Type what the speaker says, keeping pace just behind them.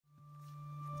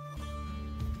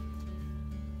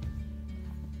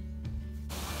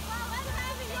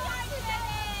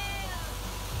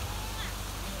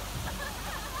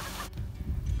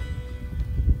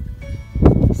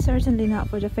Certainly not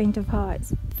for the faint of heart.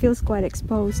 Feels quite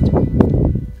exposed.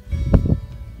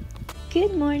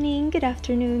 Good morning, good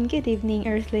afternoon, good evening,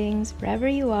 Earthlings, wherever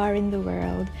you are in the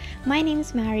world. My name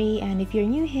is Mary, and if you're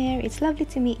new here, it's lovely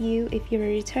to meet you. If you're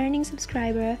a returning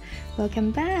subscriber,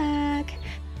 welcome back.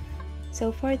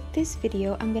 So for this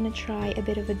video, I'm gonna try a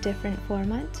bit of a different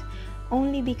format,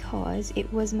 only because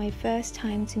it was my first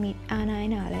time to meet Anna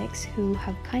and Alex, who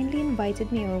have kindly invited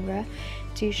me over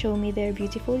to show me their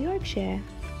beautiful Yorkshire.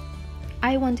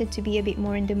 I wanted to be a bit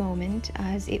more in the moment,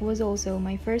 as it was also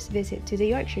my first visit to the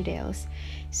Yorkshire Dales,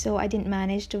 so I didn't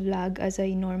manage to vlog as I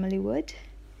normally would.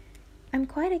 I'm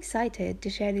quite excited to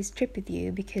share this trip with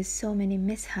you because so many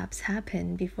mishaps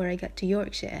happened before I got to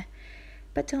Yorkshire.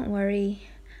 But don't worry,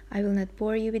 I will not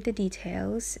bore you with the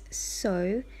details.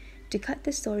 So, to cut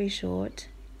the story short,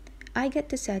 I got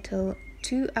to settle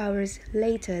 2 hours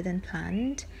later than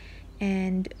planned,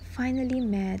 and finally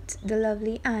met the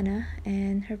lovely Anna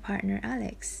and her partner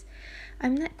Alex.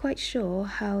 I'm not quite sure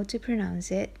how to pronounce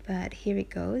it, but here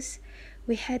it goes.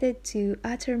 We headed to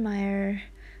Attermire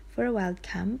for a wild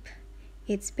camp.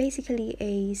 It's basically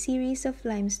a series of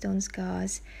limestone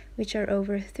scars which are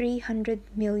over 300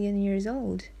 million years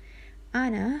old.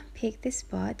 Anna picked this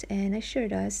spot and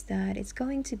assured us that it's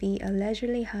going to be a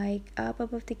leisurely hike up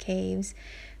above the caves,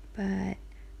 but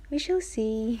we shall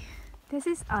see. This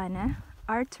is Anna,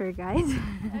 our tour guide.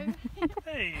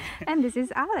 Hey. And this is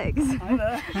Alex. Hi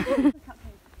there.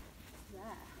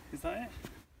 Is that it?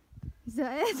 Is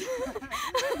that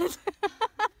it?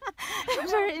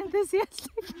 Very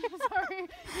enthusiastic. Sorry.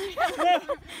 No.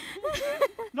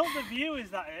 Not the view, is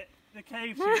that it? The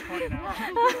cave she's pointing out.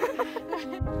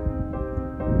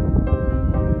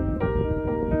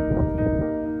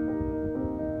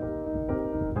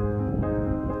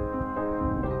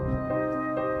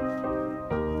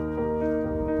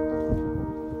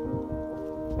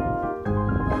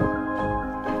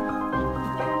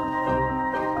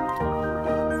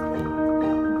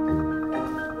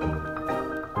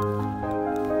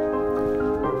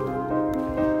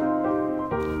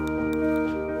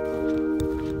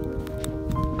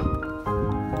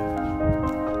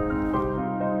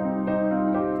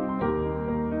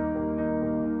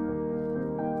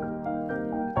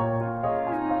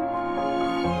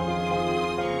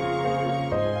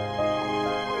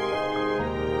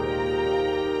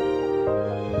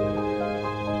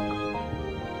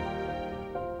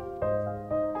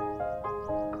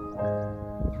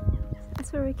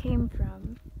 Where we came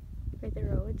from, by the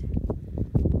road,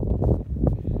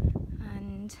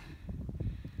 and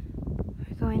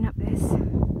we're going up this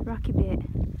rocky bit,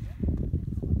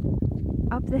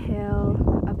 up the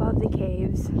hill, above the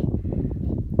caves. Very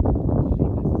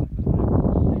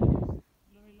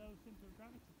low center of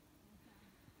gravity.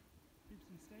 Keeps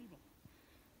them stable.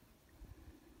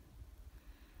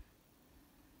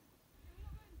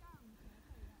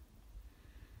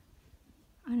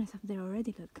 Anna's up there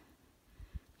already, look.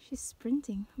 She's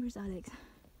sprinting. Where's Alex?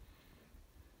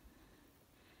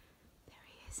 There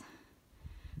he is.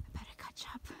 I better catch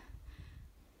up.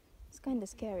 It's kind of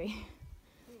scary.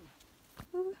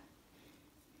 Ooh.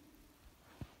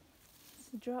 It's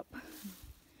a drop.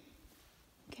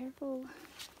 Careful.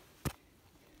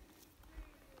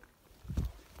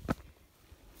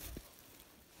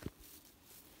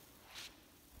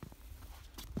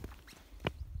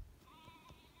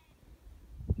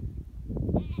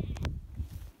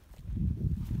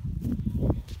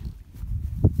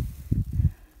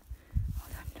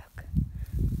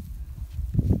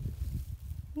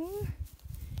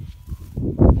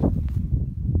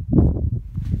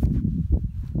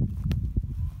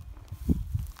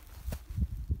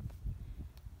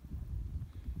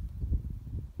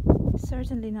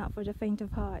 Certainly not for the faint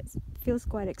of heart. Feels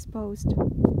quite exposed.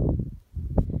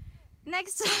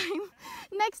 Next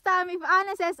time if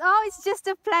Anna says, oh, it's just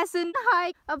a pleasant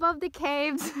hike above the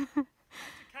caves. It's a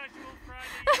casual Friday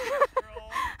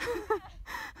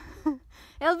stroll.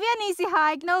 It'll be an easy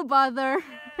hike, no bother.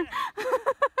 Yeah.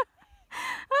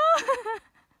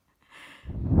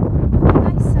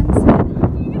 Nice sunset.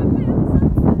 You're gonna play on the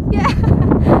sunset? Yeah.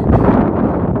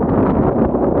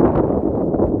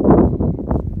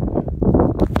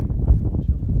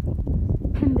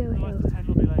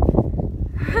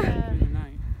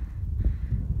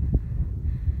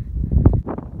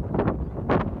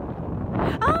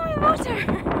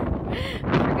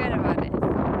 Forgot about it.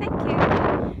 Thank you.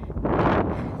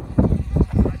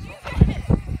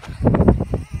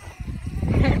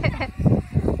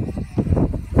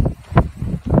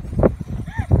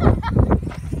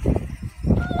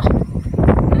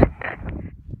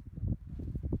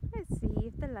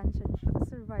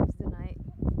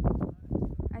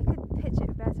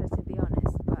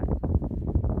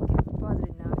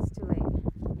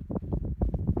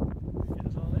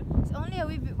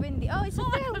 Oh, it's a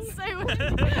film. So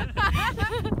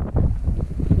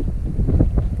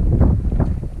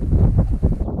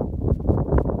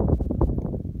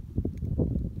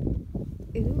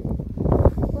Ooh,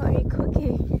 what are you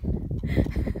cooking?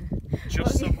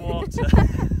 Just some water.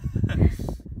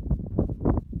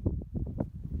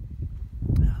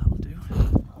 That'll do.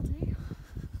 That'll do.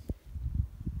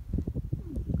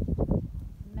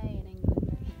 May in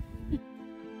England.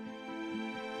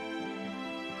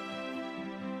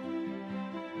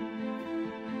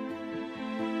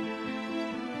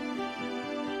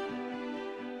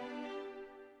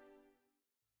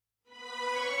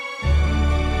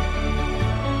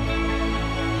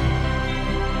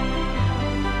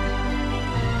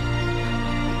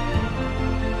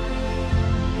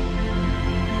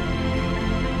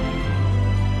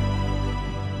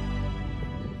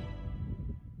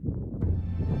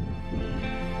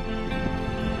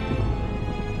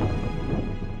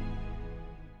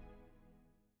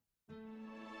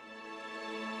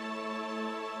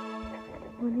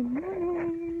 Morning,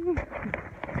 morning.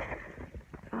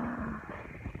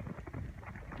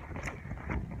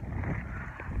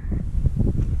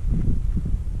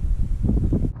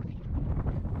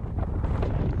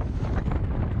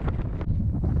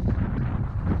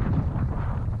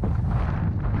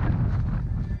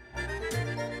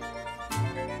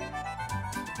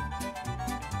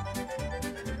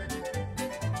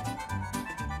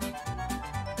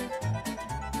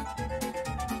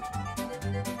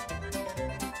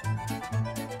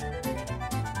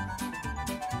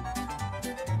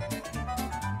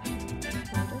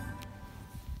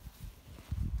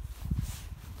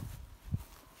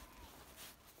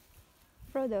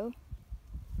 Frodo?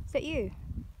 Is that you?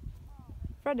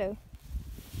 Frodo?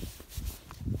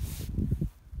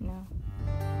 No.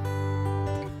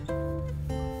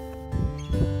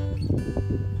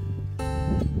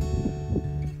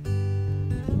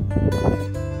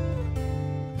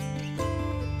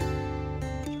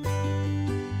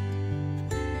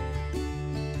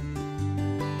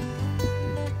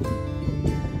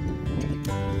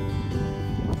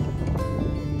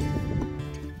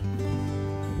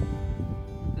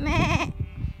 Meh.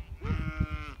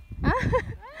 Huh?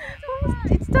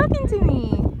 It's talking to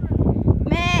me.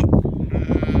 Meh.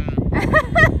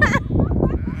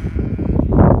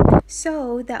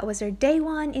 So that was our day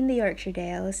 1 in the Yorkshire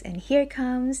Dales, and here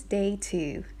comes day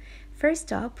 2.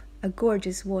 First up, a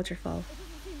gorgeous waterfall.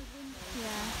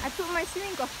 Yeah, I put my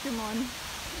swimming costume on.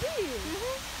 Do you?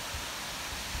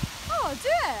 Oh, do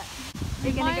it! Are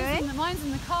you gonna go in? Mine's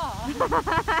in the car.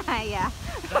 Yeah.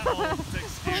 That old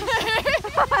excuse.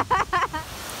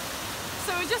 So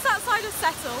we're just outside of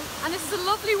Settle, and this is a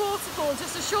lovely waterfall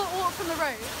just a short walk from the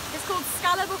road. It's called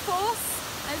Scaleber Force,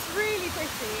 and it's really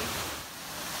pretty.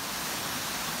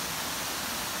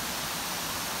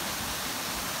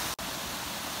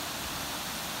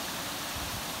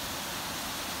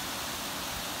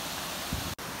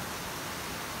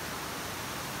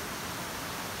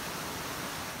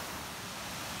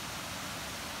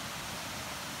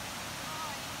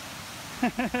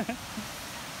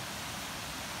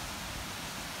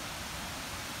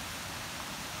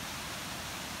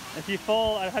 If you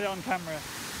fall, I had it on camera.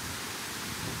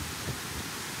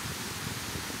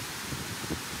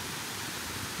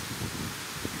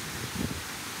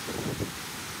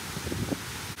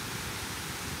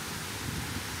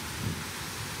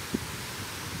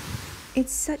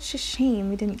 It's such a shame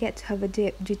we didn't get to have a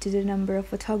dip due to the number of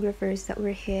photographers that were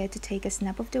here to take a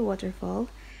snap of the waterfall,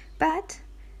 but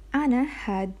Anna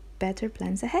had better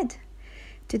plans ahead.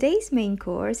 Today's main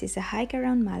course is a hike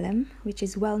around Malham, which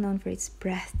is well known for its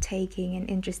breathtaking and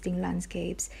interesting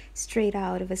landscapes straight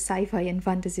out of a sci-fi and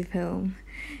fantasy film.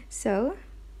 So,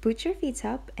 put your feet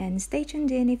up and stay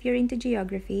tuned in if you're into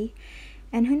geography,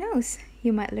 and who knows,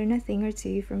 you might learn a thing or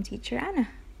two from teacher Anna.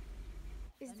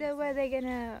 Is that where they're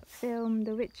gonna film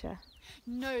The Witcher?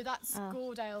 No, that's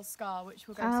Scalber Scar, which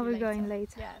we'll go to we're later. going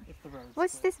later. Yeah. If the road's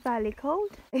What's clear. this valley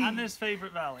called? Anna's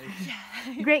favourite valley.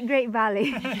 Great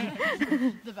Valley.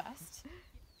 The best.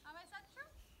 Am I central?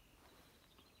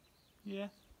 Yeah.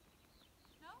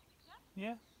 No?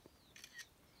 Yeah.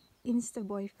 Insta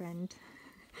boyfriend.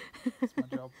 That's my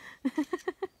job.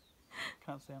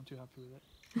 Can't say I'm too happy with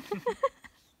it.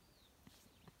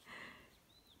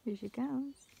 Here she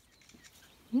comes.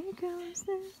 Here comes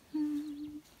the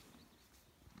sun.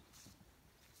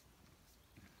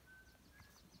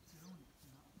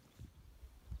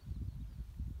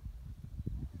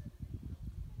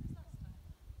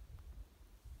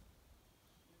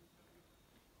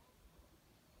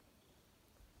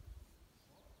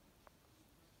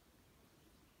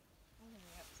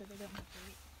 So they don't have to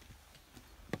eat.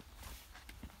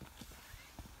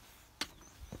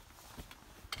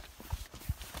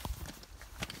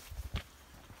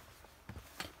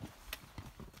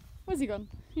 he gone?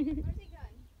 Where's he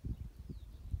gone?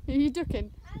 Are you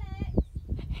ducking?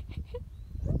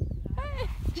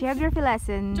 Geography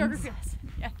lessons. Geography lesson,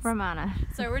 yes. From Anna.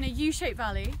 So we're in a U-shaped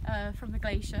valley from the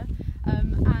glacier,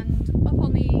 and up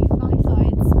on the valley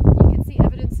sides you can see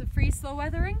evidence of freeze-thaw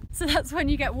weathering. So that's when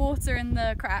you get water in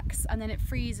the cracks and then it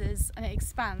freezes and it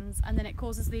expands and then it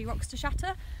causes the rocks to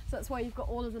shatter. So that's why you've got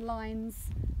all of the lines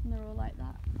and they're all like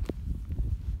that.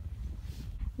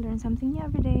 Learn something new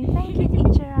every day. Thank you,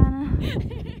 teacher Anna.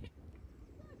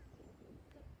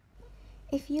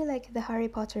 If you like the Harry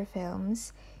Potter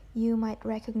films, you might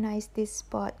recognize this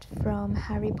spot from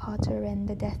Harry Potter and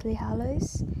the Deathly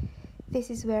Hallows. This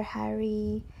is where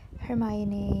Harry,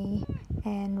 Hermione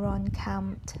and Ron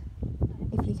camped,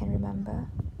 if you can remember.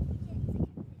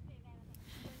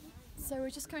 So we're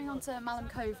just coming onto Malham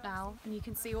Cove now, and you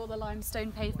can see all the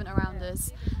limestone pavement around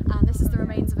us, and this is the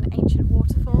remains of an ancient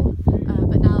waterfall,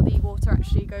 but now the water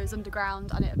actually goes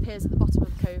underground and it appears at the bottom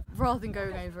of the cove rather than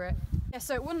going over it. Yeah,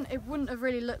 so it wouldn't have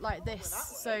really looked like this.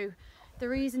 So the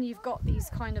reason you've got these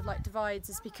kind of like divides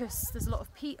is because there's a lot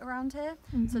of peat around here.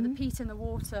 So the peat in the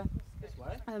water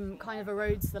kind of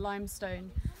erodes the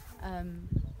limestone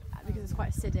because it's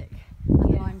quite acidic,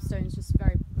 and the limestone is just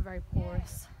very, very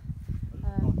porous.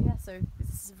 Yeah, so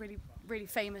this is a really, really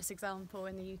famous example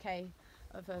in the UK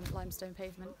of limestone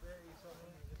pavement.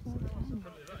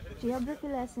 Geography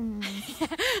lessons,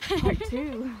 part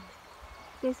 2.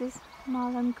 This is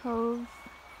Malham Cove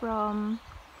from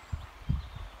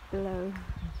below.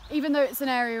 Even though it's an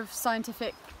area of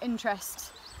scientific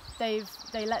interest, they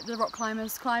let the rock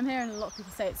climbers climb here, and a lot of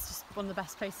people say it's just one of the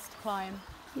best places to climb.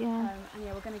 Yeah. And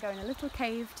yeah, we're going to go in a little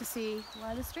cave to see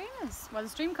where the stream is, where the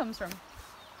stream comes from.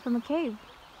 From a cave?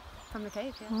 From the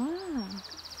cave, yeah. Wow.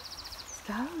 Let's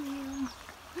go.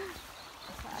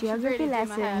 Geography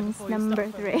lessons number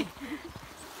 3.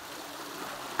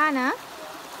 Anna,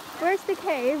 where's the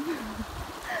cave?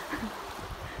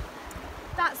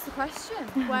 That's the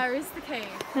question. Where is the cave?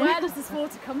 Where does this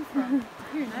water come from?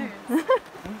 Who knows?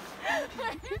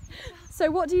 So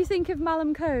what do you think of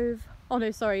Malham Cove? Oh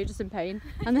no, sorry, you're just in pain.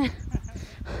 And then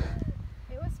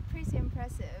It was pretty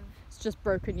impressive. it's just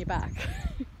broken your back.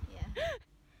 Yeah.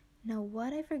 Now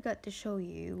what I forgot to show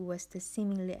you was the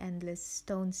seemingly endless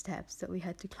stone steps that we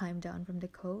had to climb down from the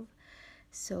cove.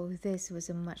 So this was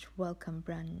a much welcome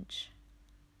brunch.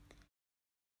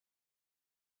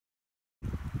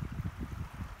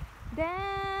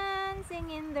 Dancing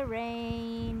in the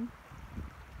rain,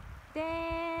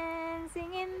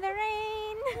 dancing in the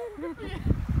rain.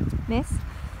 Miss?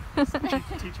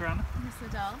 Teacher Anna. Miss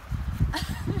Liddell.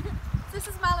 This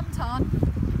is Malham Tarn.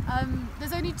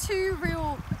 There's only 2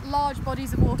 real large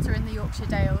bodies of water in the Yorkshire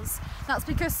Dales. That's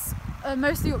because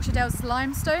most of the Yorkshire Dales is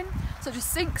limestone, so it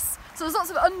just sinks. So there's lots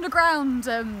of underground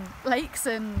lakes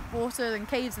and water and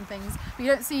caves and things, but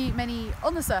you don't see many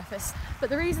on the surface. But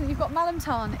the reason you've got Malham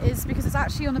Tarn is because it's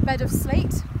actually on a bed of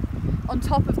slate on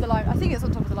top of the I think it's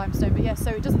on top of the limestone, but yeah,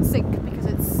 so it doesn't sink because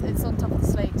it's on top of the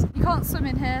slate. You can't swim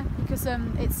in here because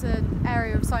it's an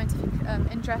area of scientific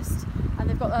interest, and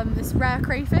they've got this rare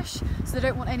crayfish, so they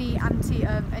don't want any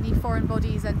foreign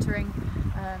bodies entering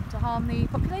to harm the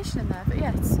population in there. But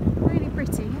yeah, it's really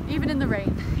pretty, even in the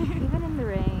rain. Even in the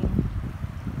rain.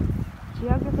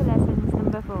 Geography lessons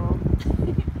number 4.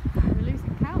 We're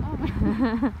losing count, aren't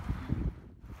we?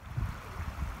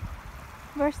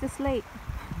 Where's the slate?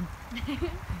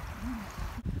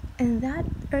 And that,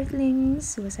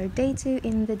 Earthlings, was our day 2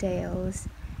 in the Dales.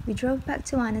 We drove back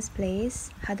to Anna's place,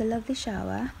 had a lovely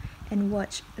shower, and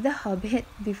watched The Hobbit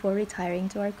before retiring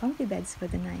to our comfy beds for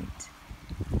the night.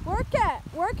 Work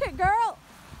it, girl!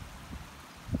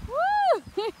 Woo!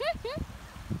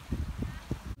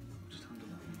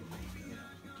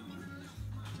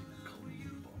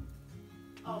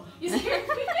 Oh, you scared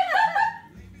me?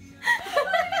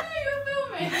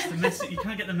 It's the messy, you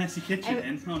can't get the messy kitchen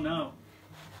in. Oh no.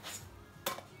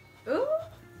 Ooh!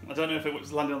 I don't know if it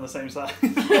was landing on the same side.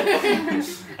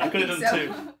 I could have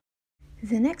done 2.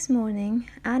 The next morning,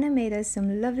 Anna made us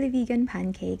some lovely vegan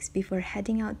pancakes before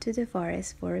heading out to the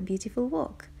forest for a beautiful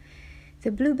walk.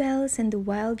 The bluebells and the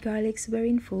wild garlics were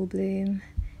in full bloom,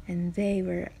 and they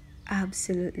were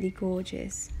absolutely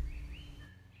gorgeous.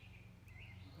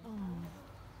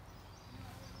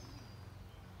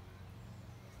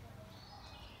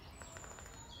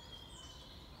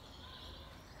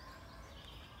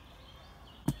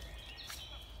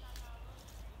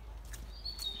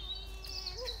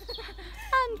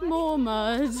 And more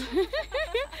mud.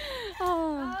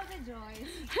 Oh, the joys.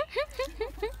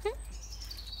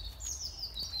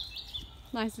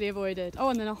 Nicely avoided. Oh,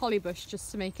 and then a holly bush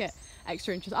just to make it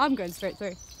extra interesting. I'm going straight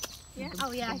through. Yeah?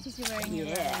 Oh yeah, I just be wearing it.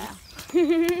 Yeah.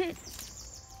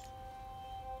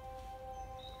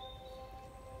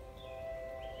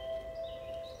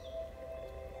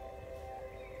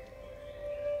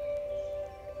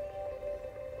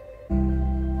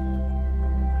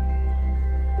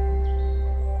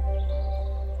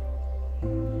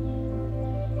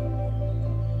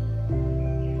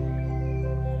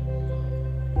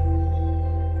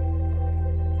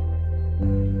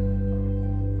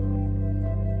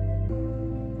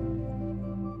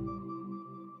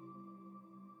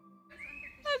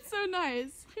 That's so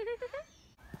nice.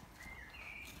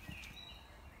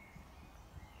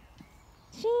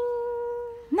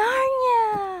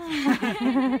 Narnia!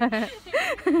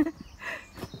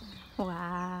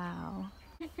 Wow.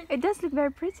 It does look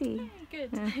very pretty.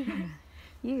 Good.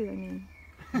 You, I mean.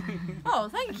 Oh,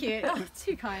 thank you. Oh,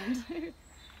 too kind.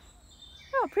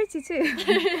 Oh, pretty too.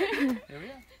 Here we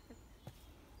are.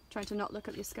 Try to not look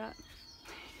up your skirt.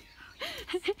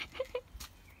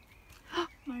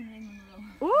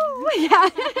 Ooh, yeah.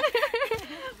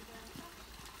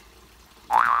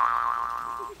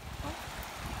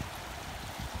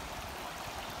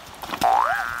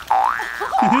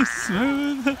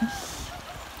 Smooth.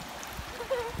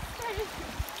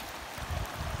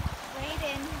 Wade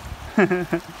in.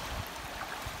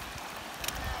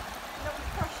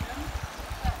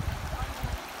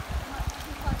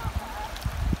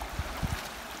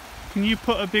 Can you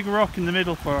put a big rock in the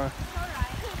middle for her?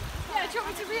 Yeah, do you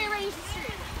want me to rearrange the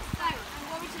street?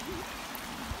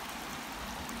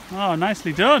 Oh,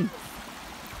 nicely done.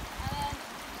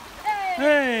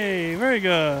 Hey, very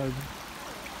good.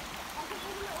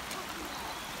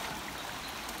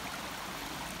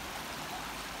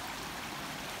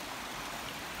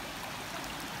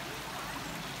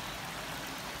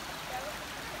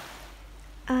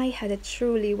 I had a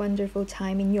truly wonderful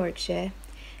time in Yorkshire.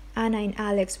 Anna and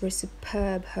Alex were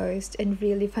superb hosts and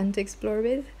really fun to explore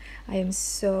with. I am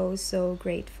so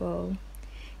grateful.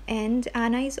 And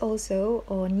Anna is also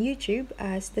on YouTube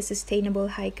as the Sustainable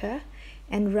Hiker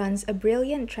and runs a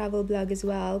brilliant travel blog as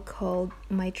well called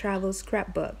My Travel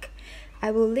Scrapbook.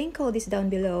 I will link all this down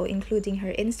below, including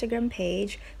her Instagram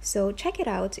page, so check it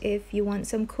out if you want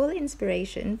some cool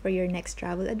inspiration for your next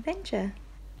travel adventure.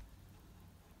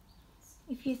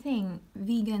 If you think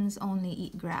vegans only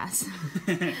eat grass,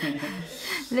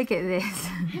 look at this.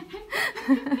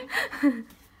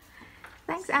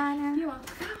 Thanks, Anna. You are.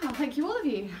 Oh, thank you, all of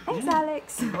you. Thanks,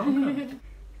 Alex.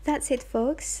 That's it,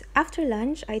 folks. After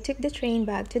lunch, I took the train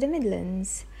back to the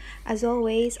Midlands. As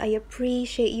always, I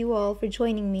appreciate you all for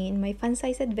joining me in my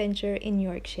fun-sized adventure in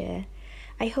Yorkshire.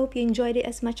 I hope you enjoyed it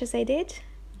as much as I did.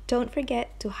 Don't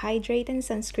forget to hydrate and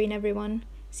sunscreen, everyone.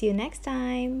 See you next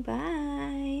time.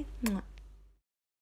 Bye. Mwah.